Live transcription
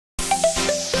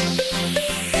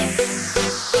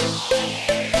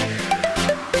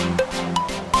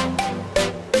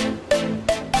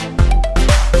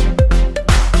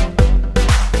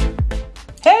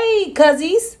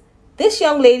Cuzzies, this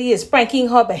young lady is pranking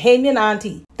her Bahamian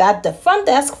auntie that the front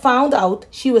desk found out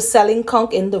she was selling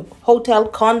conch in the hotel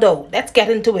Condo. Let's get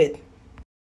into it.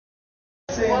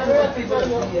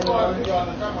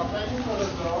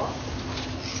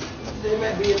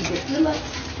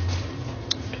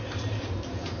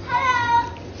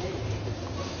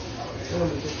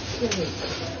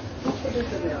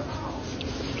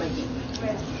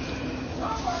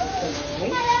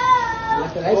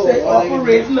 I say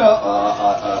operating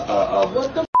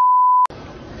what the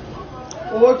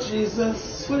oh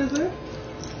Jesus, what is it?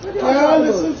 Girl,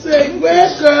 listen, say,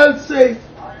 where girls say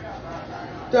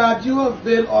that you have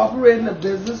been operating a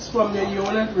business from your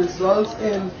unit results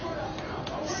in,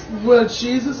 well,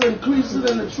 Jesus increases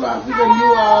in the traffic and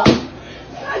you are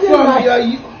from your,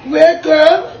 where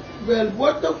girl? Well,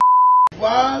 what the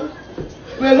well,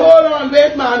 hold on,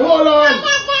 wait man, hold on.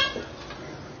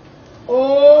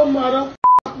 Oh, mother,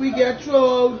 we get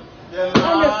trolled.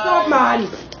 Stop, man.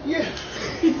 Yeah.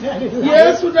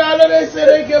 Yes, Sunala, they say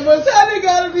they give us, and they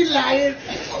gotta be lying.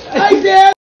 I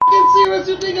dare serious,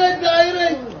 you think I'm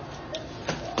lying?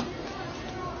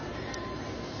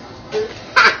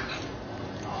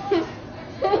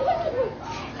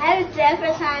 I was there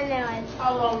for time now.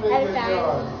 How long did you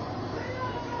been?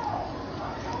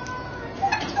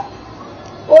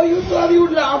 Oh, you thought you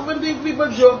laugh and think people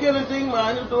joking and think,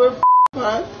 man, you do it,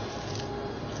 man.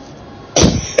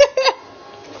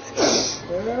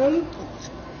 Girl,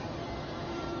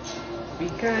 be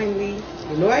kindly.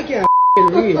 You know I can't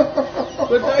read.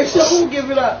 But I said, who give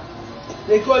it up?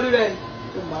 They call you that.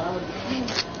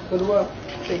 But what?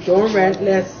 They don't rent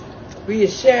less. We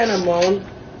is sharing amount.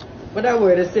 What that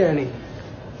word is saying?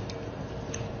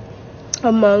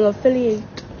 Among affiliate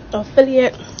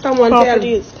Someone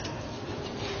properties.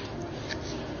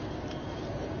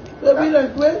 Let me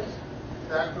like quit.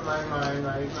 That's my mind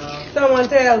right now. Someone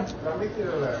tell. Let me see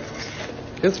the letter.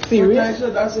 It's But I serious.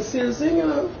 said, that's a serious thing, you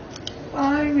know.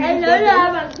 I know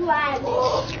that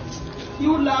I'm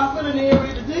You laughing and hearing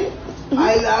read the thing?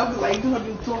 I laughed like I thought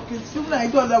you talking stupid. I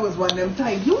thought that was one of them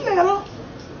thank you letter.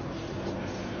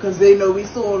 Because they know we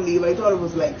saw leave. I thought it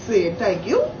was like saying thank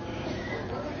you.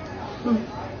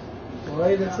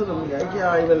 Boy, listen to me. I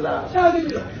can't even laugh.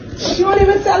 You don't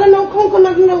even sell no conch or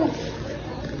nothing. No.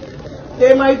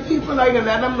 They my people, I can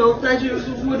let them know that you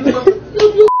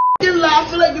f***ing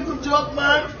laughing like it's a joke,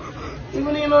 man.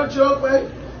 Even ain't no joke,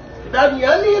 man. That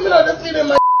your name, you know, that's in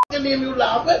my f***ing name, you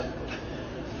laughing.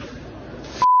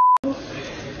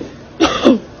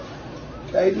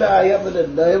 I lie up with the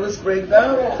nervous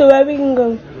breakdown. So where we can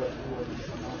go?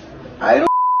 I don't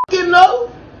f***ing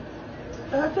know.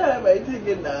 I tell them I think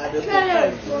it now. This is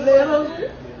like little.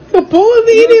 Suppose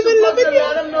he didn't even look look at at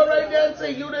let them know right there and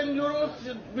say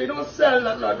we don't sell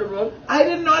nothing on the road. I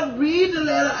did not read the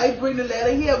letter. I bring the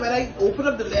letter here. When I open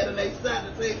up the letter and I start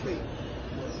the same thing.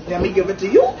 Let me give it to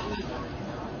you.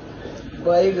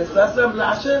 Boy, you just got some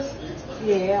lashes.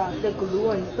 Yeah, the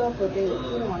glue and stuff, but they were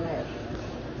on that.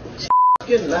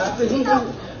 F***ing laughing.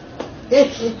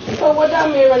 So what that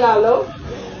mean, Ronaldo?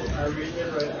 I'm reading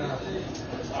it right now.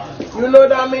 You know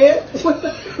what I mean?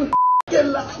 F***ing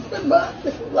laughing, man.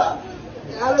 Laugh.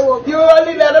 You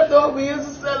only let them know we used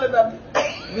to sell it up.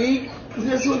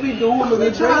 This is what we do when we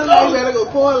drink conch. Better go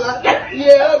pour a lot.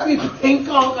 Yeah, we drink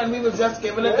conch and we was just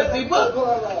giving it to people.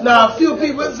 Now, a few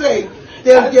people say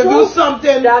they'll give you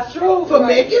something That's true. for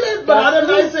making it, but other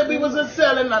than I said we wasn't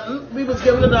selling nothing. We was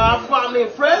giving it to our family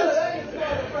and friends.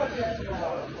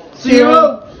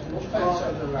 Zero.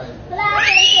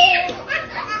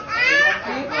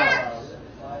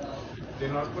 They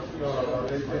not put your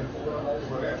license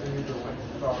whatever you do when you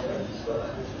talk.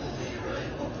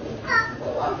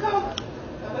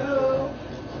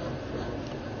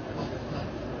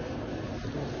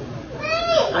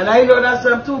 And I know that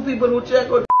some two people who check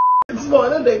out this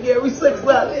morning, they gave me $6.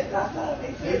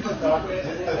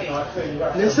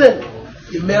 Listen,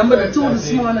 remember the two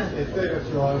this morning. It says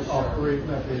if you're operating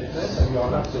a business and you're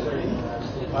not free,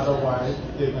 otherwise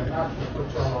they're going to have to put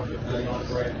you on the thing on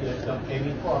rent list of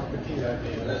any property that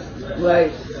they list.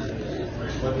 Right.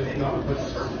 But it's not, but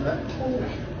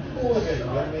who is it?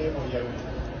 Your name or your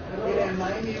name?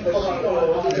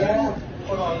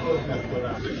 Hold on, those next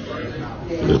right now.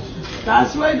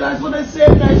 That's right, that's what I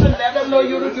said. I should let them know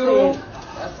you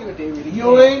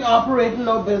ain't operating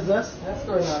no business. That's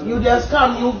going on. You just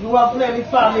come, you have plenty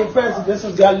family and friends. This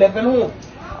is your living home.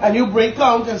 And you bring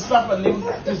conch and stuff and you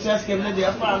just giving it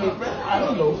their family and friends. I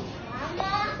don't know.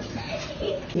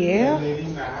 Yeah. Very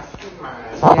nasty,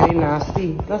 man. Very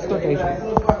nasty. Let's go, David.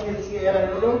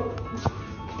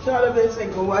 Charlie, they say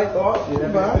go right off.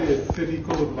 Yeah, they say city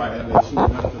code violation, you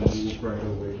have to move right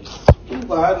away. Too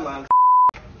bad, man.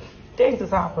 Things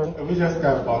has happened. And we just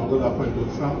got bungled up and do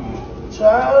something.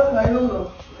 Child, I don't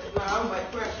know. Now my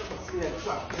pressure must be like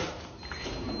fuck.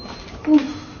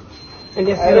 And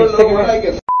this I is don't like know when I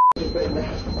cigarette. get right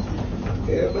now.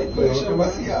 Yeah, my pressure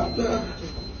must be after.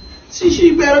 See,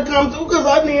 she better come too, because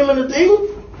I name in the thing.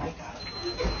 I got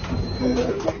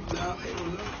it. Right now, I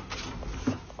don't know.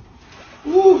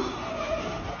 Woo.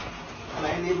 And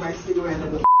I need my cigarette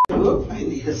in the look. I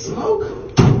need a smoke.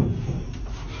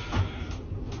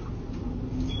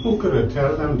 Who could have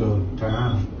tell them the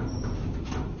time?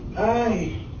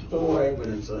 Aye. Don't worry about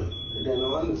it, son. I don't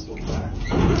know I'm so bad.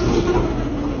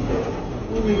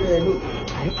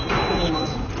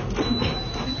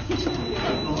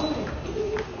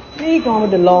 Where you going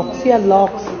with the locks? He had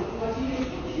locks.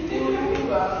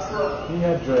 He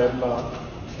had dreadlocks.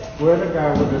 Where the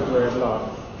guy with the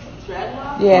dreadlocks?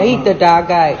 Yeah, he's the dark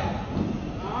guy.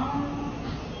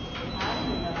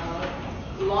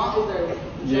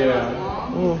 Yeah.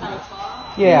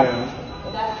 Yeah.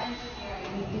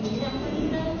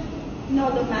 No,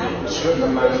 the manager. The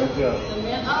manager.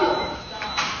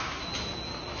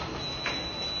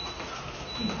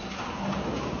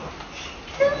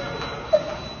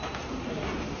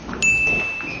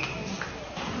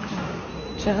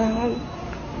 Child,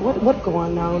 what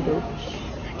going on, dude?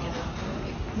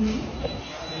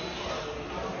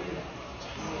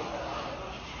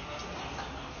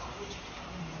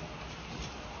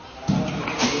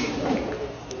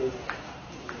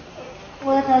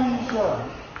 What are you sure?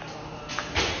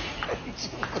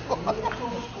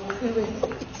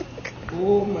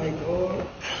 Oh my God.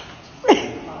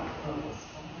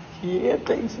 Yeah,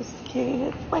 things are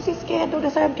scared. Why she scared? Do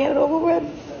this I'm getting over with.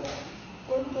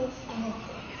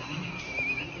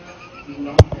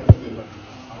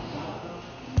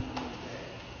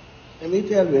 Let me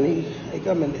tell Winnie, I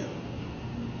come in there.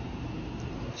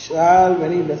 Child,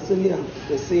 when he listen here,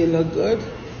 they say you look good.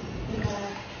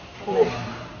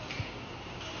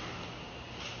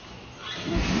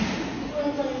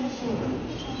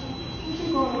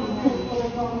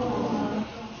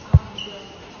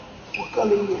 What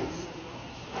color you is?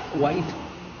 White.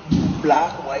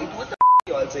 Black, white. What the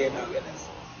you all saying now, goodness?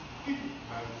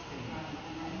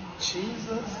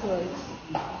 Jesus Christ.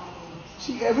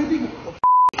 She everything.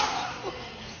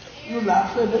 You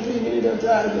laughing at me the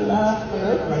time to laugh,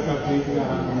 man.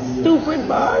 Stupid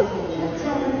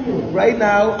man. Right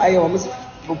now, I almost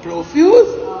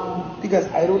profuse because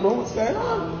I don't know what's going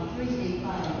on.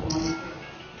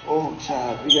 Oh,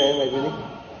 child, you guys like really?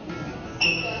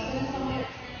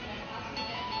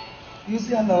 You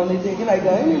see how long they take it like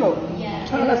that, you know?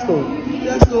 Child, let's go.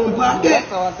 Let's go back it.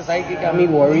 That's all the psychic got me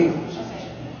worried.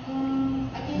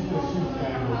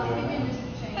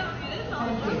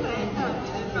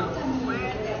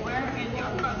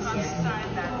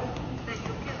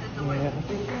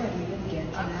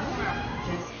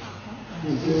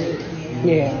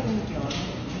 Yeah.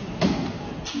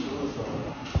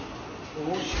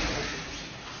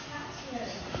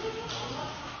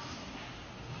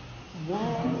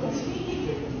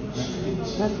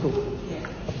 Let's go.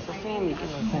 It's a family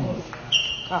thing.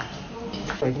 Come.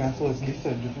 Right now, so it's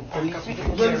different.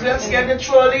 We'll just get the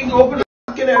trolley, open the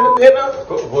fucking elevator.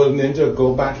 Well, Ninja,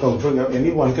 go back, don't bring up.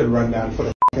 Anyone could run down for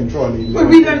the trolley. But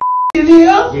we done in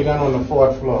here. We down on the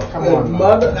 4th floor. Come Good on, man.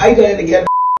 mother, I going to get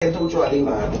into trolley,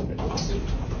 man.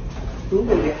 Who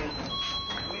will get it?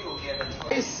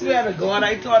 I swear to God,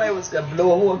 I thought I was going to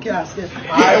blow a whole casket.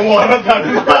 I want to come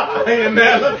in the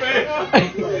elevator.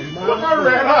 Put my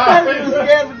red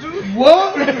eye.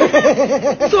 What?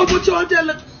 So what y'all tell